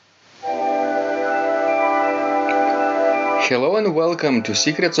Hello and welcome to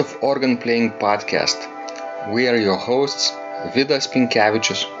Secrets of Organ Playing podcast. We are your hosts, Vidas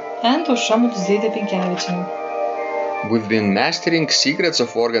Pinkevičius and Aušra Mudzytė Pinkevičienė. We've been mastering secrets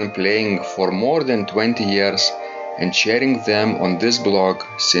of organ playing for more than 20 years and sharing them on this blog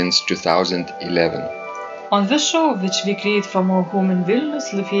since 2011. On this show, which we create from our home in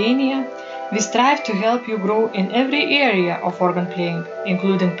Vilnius, Lithuania, we strive to help you grow in every area of organ playing,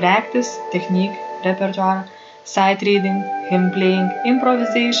 including practice, technique, repertoire, sight reading, hymn playing,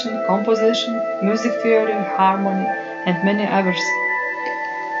 improvisation, composition, music theory, harmony, and many others.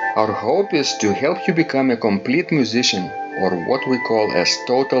 Our hope is to help you become a complete musician, or what we call as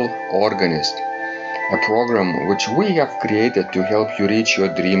total organist, a program which we have created to help you reach your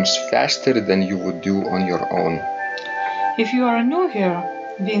dreams faster than you would do on your own. If you are new here,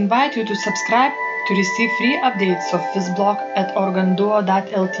 we invite you to subscribe to receive free updates of this blog at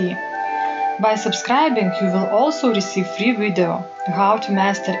organduo.lt. By subscribing, you will also receive free video how to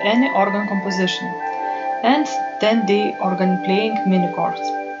master any organ composition and 10-day organ playing mini course.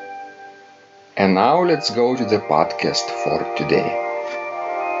 And now let's go to the podcast for today.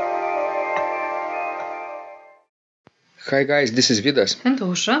 Hi guys, this is Vidas. And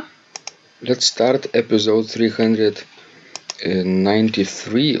Aušra. Let's start episode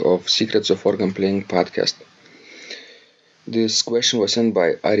 393 of Secrets of Organ Playing podcast. This question was sent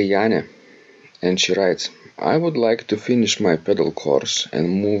by Ariane, and she writes, I would like to finish my pedal course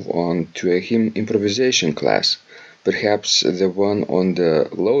and move on to a hymn improvisation class, perhaps the one on the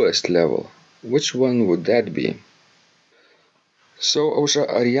lowest level. Which one would that be? So, Aušra,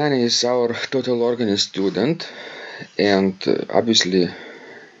 Ariane is our total organist student, and obviously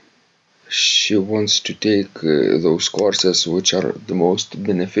she wants to take those courses which are the most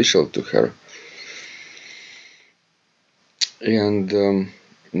beneficial to her. And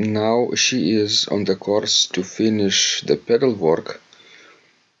now she is on the course to finish the pedal work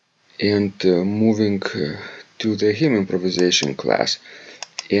and moving to the hymn improvisation class.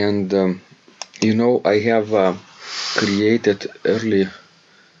 And I have created early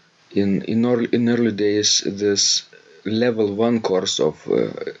days this level 1 course of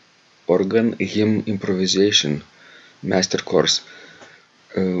organ hymn improvisation master course.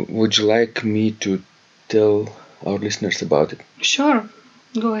 Would you like me to tell our listeners about it? Sure,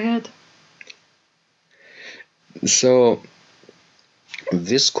 go ahead. So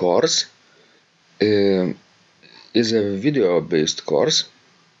this course is a video-based course,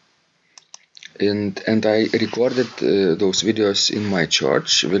 and I recorded those videos in my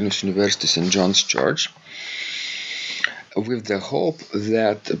church, Vilnius University St. John's Church, with the hope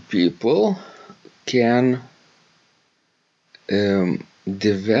that people can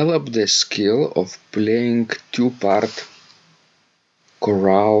develop the skill of playing two-part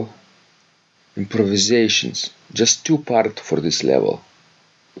chorale improvisations, just two-part for this level.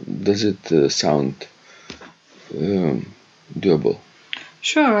 Does it sound doable?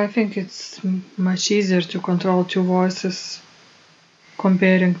 Sure, I think it's much easier to control two voices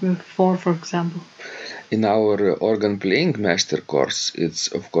comparing with four, for example. In our organ playing master course, it's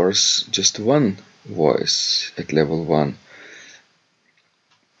of course just one voice at level 1.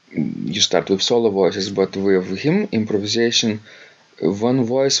 You start with solo voices, but with hymn improvisation, one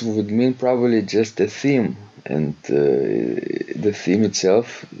voice would mean probably just a theme, and the theme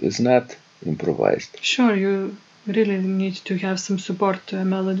itself is not improvised. Sure, you really need to have some support to a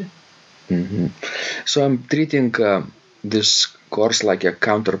melody. Mm-hmm. So I'm treating this course like a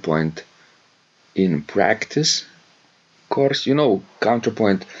counterpoint in practice course.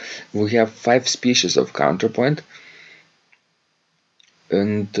 Counterpoint, we have 5 species of counterpoint,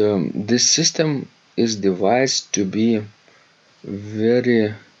 and this system is devised to be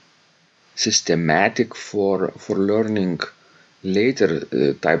very systematic for learning later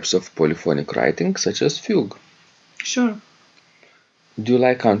types of polyphonic writing, such as fugue. Sure. Do you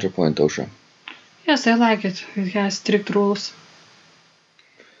like counterpoint, Aušra? Yes, I like it. It has strict rules.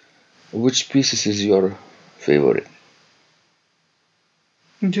 Which species is your favorite?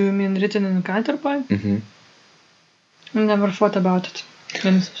 Do you mean written in counterpoint? Mm-hmm. I never thought about it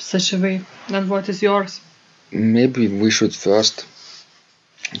in such a way. And what is yours? Maybe we should first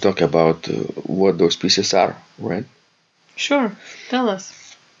talk about what those species are, right? Sure, tell us.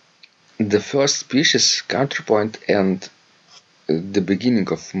 The first species, counterpoint, and the beginning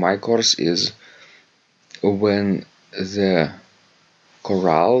of my course is when the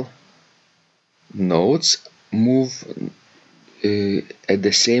chorale notes move at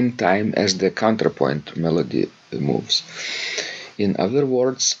the same time as the counterpoint melody moves. In other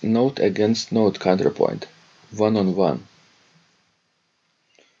words, note against note counterpoint, 1-on-1.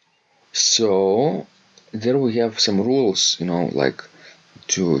 So there we have some rules, like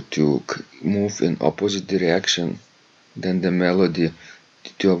to move in opposite direction than the melody,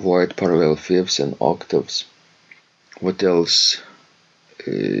 to avoid parallel fifths and octaves. What else?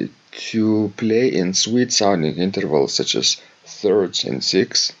 To play in sweet sounding intervals such as thirds and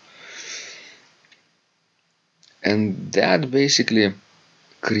sixths. And that basically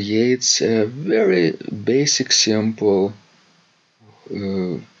creates a very basic, simple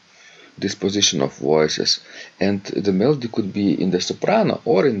disposition of voices. And the melody could be in the soprano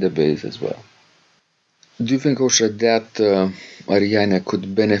or in the bass as well. Do you think, Ausra, that Ariane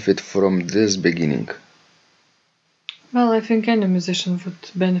could benefit from this beginning? Well, I think any musician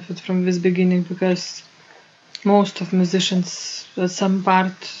would benefit from this beginning because most of musicians at some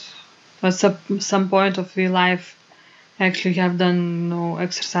point of their life actually have done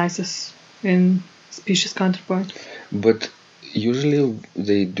exercises in species counterpoint. But usually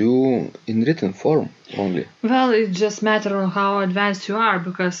they do in written form only. Well, it just matters on how advanced you are,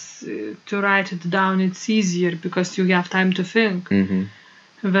 because to write it down it's easier because you have time to think. Mm-hmm.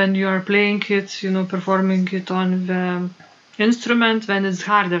 When you are playing it, performing it on the instrument, then it's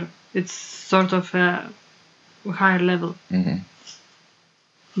harder. It's sort of a higher level. Mm-hmm.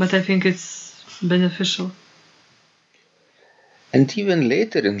 But I think it's beneficial. And even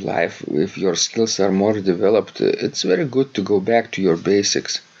later in life, if your skills are more developed, it's very good to go back to your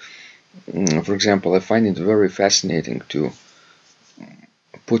basics. For example, I find it very fascinating to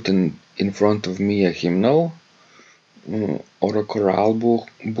put in front of me a hymnal or a chorale book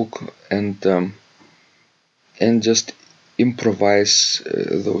and just improvise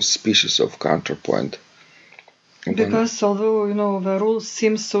those species of counterpoint. Because although the rules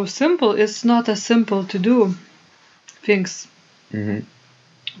seem so simple, it's not as simple to do things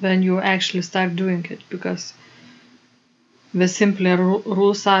when you actually start doing it, because the simpler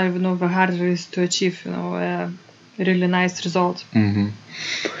rules are, the harder it is to achieve a really nice result.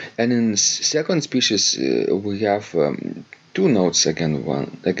 And in second species we have two notes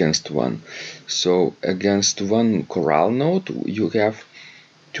against one. So against one chorale note you have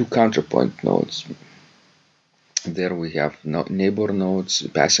two counterpoint notes. There we have neighbor notes,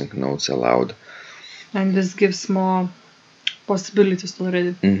 passing notes allowed. And this gives more possibilities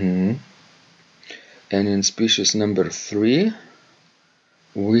already. And in species number 3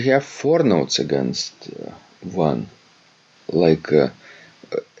 we have four notes against one. Like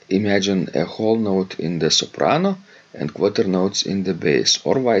imagine a whole note in the soprano and quarter notes in the bass,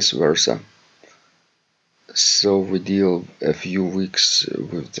 or vice versa. So we deal a few weeks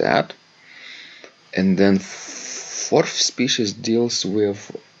with that. And then fourth species deals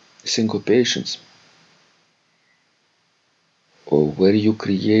with syncopations, where you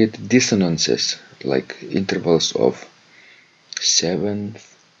create dissonances, like intervals of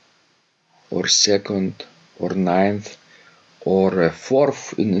seventh or second or ninth or a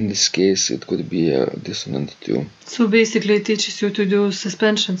fourth. In this case it could be a dissonant too. So basically it teaches you to do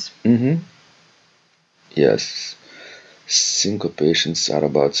suspensions. Yes, syncopations are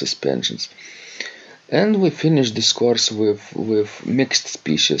about suspensions. And we finish this course with mixed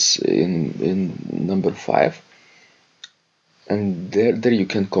species in number 5. And there you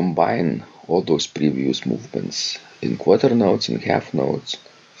can combine all those previous movements in quarter notes, in half notes,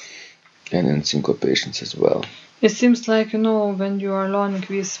 and in syncopations as well. It seems like, when you are learning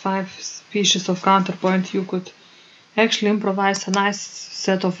these 5 species of counterpoint, you could actually improvise a nice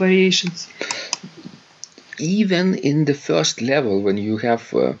set of variations. Even in the first level, when you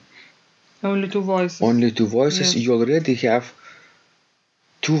have only two voices, yes, you already have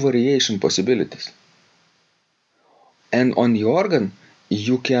 2 variation possibilities. And on the organ,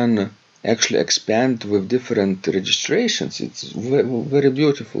 you can actually expand with different registrations. It's very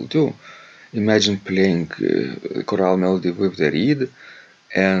beautiful too. Imagine playing chorale melody with the reed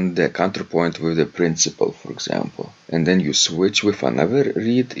and the counterpoint with the principal, for example. And then you switch with another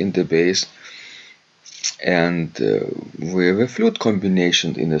reed in the bass and with a flute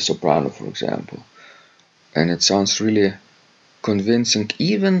combination in the soprano, for example. And it sounds really convincing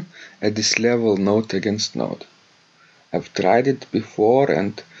even at this level, note against note. I've tried it before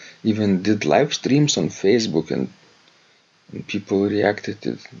and even did live streams on Facebook, and people reacted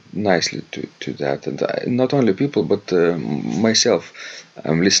nicely to that. And not only people, but myself.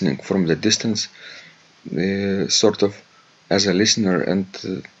 I'm listening from the distance, sort of as a listener, and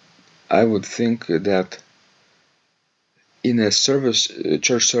I would think that in a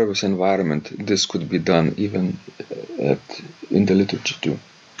church service environment, this could be done even in the liturgy too.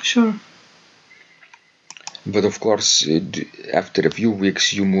 Sure. But of course, after a few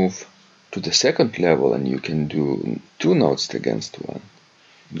weeks, you move to the second level and you can do 2 notes against one.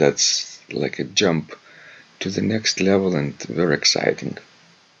 That's like a jump to the next level and very exciting.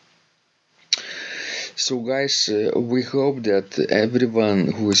 So guys, we hope that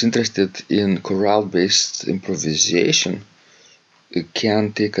everyone who is interested in chorale-based improvisation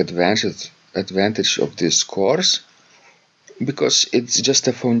can take advantage of this course, because it's just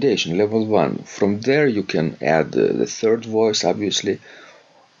a foundation, level 1. From there you can add the third voice, obviously,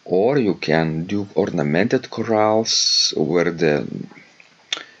 or you can do ornamented chorales where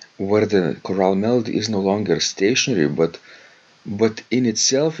the chorale melody is no longer stationary, but in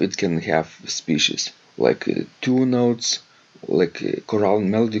itself it can have species, like 2 notes, like chorale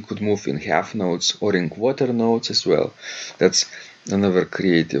melody could move in half notes or in quarter notes as well. That's another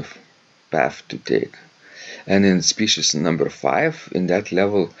creative path to take. And in species number 5, in that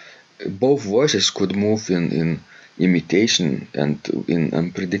level, both voices could move in imitation and in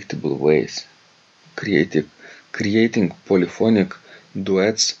unpredictable ways, creating polyphonic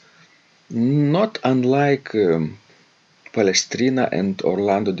duets, not unlike Palestrina and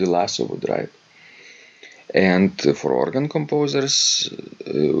Orlando Di Lasso would write. And for organ composers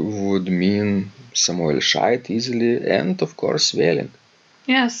would mean Samuel Scheidt easily, and of course Svelin.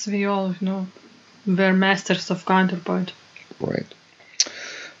 Yes, we all know. We're masters of counterpoint. Right.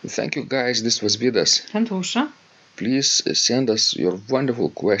 Thank you guys, this was Vidas. And Usha. Please send us your wonderful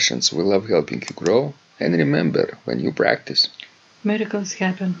questions, we love helping you grow. And remember, when you practice, miracles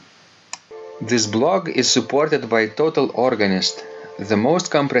happen. This blog is supported by Total Organist, the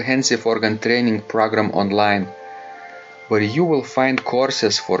most comprehensive organ training program online, where you will find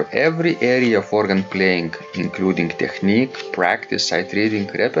courses for every area of organ playing, including technique, practice, sight reading,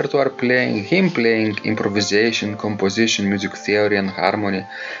 repertoire playing, hymn playing, improvisation, composition, music theory and harmony,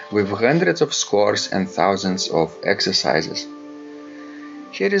 with hundreds of scores and thousands of exercises.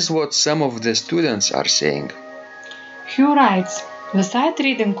 Here is what some of the students are saying. Hugh writes, "The sight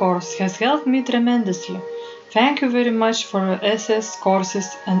reading course has helped me tremendously. Thank you very much for your essays, courses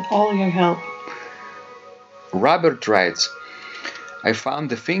and all your help." Robert writes, "I found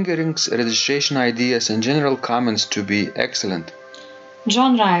the fingerings, registration ideas and general comments to be excellent."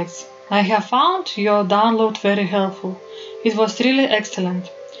 John writes, "I have found your download very helpful. It was really excellent.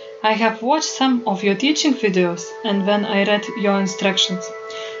 I have watched some of your teaching videos, and when I read your instructions,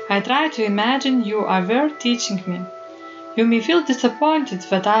 I tried to imagine you were teaching me. You may feel disappointed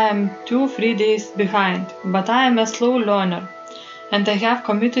that I am 2-3 days behind, but I am a slow learner, and I have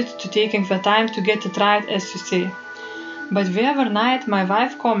committed to taking the time to get it right, as you say. But the other night my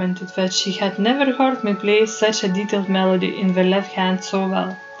wife commented that she had never heard me play such a detailed melody in the left hand so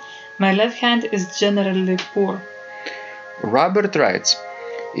well. My left hand is generally poor." Robert writes,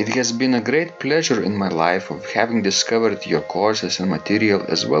 "It has been a great pleasure in my life of having discovered your courses and material,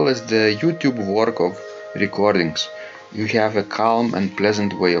 as well as the YouTube work of recordings. You have a calm and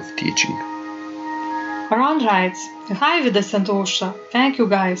pleasant way of teaching." Ron writes, "Hi Vidas and Usha, thank you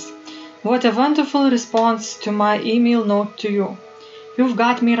guys. What a wonderful response to my email note to you. You've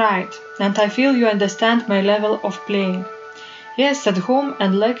got me right, and I feel you understand my level of playing. Yes, at home,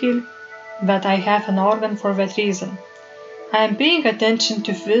 and lucky that I have an organ for that reason. I am paying attention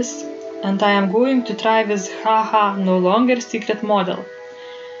to this, and I am going to try this haha no longer secret model.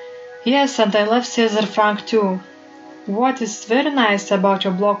 Yes, and I love Cesar Frank too. What is very nice about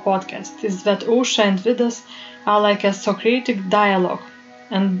your blog podcast is that Usha and Vidas are like a Socratic dialogue,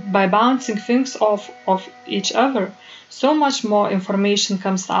 and by bouncing things off of each other, so much more information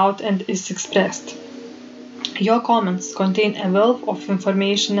comes out and is expressed. Your comments contain a wealth of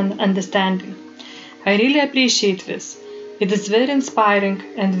information and understanding. I really appreciate this. It is very inspiring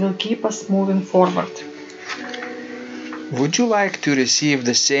and will keep us moving forward." Would you like to receive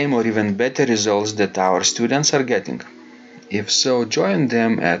the same or even better results that our students are getting? If so, join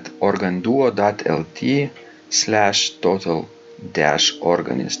them at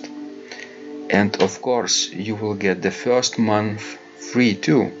organduo.lt/total-organist. And of course, you will get the first month free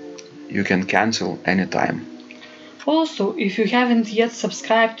too. You can cancel anytime. Also, if you haven't yet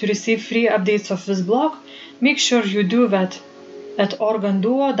subscribed to receive free updates of this blog, make sure you do that at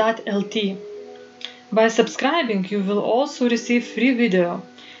organduo.lt. By subscribing, you will also receive free video,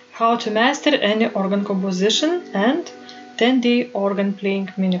 how to master any organ composition, and 10-day organ playing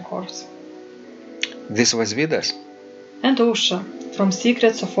mini course. This was Vidas and Usha from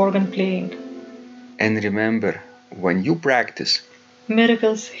Secrets of Organ Playing. And remember, when you practice,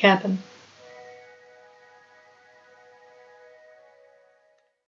 miracles happen.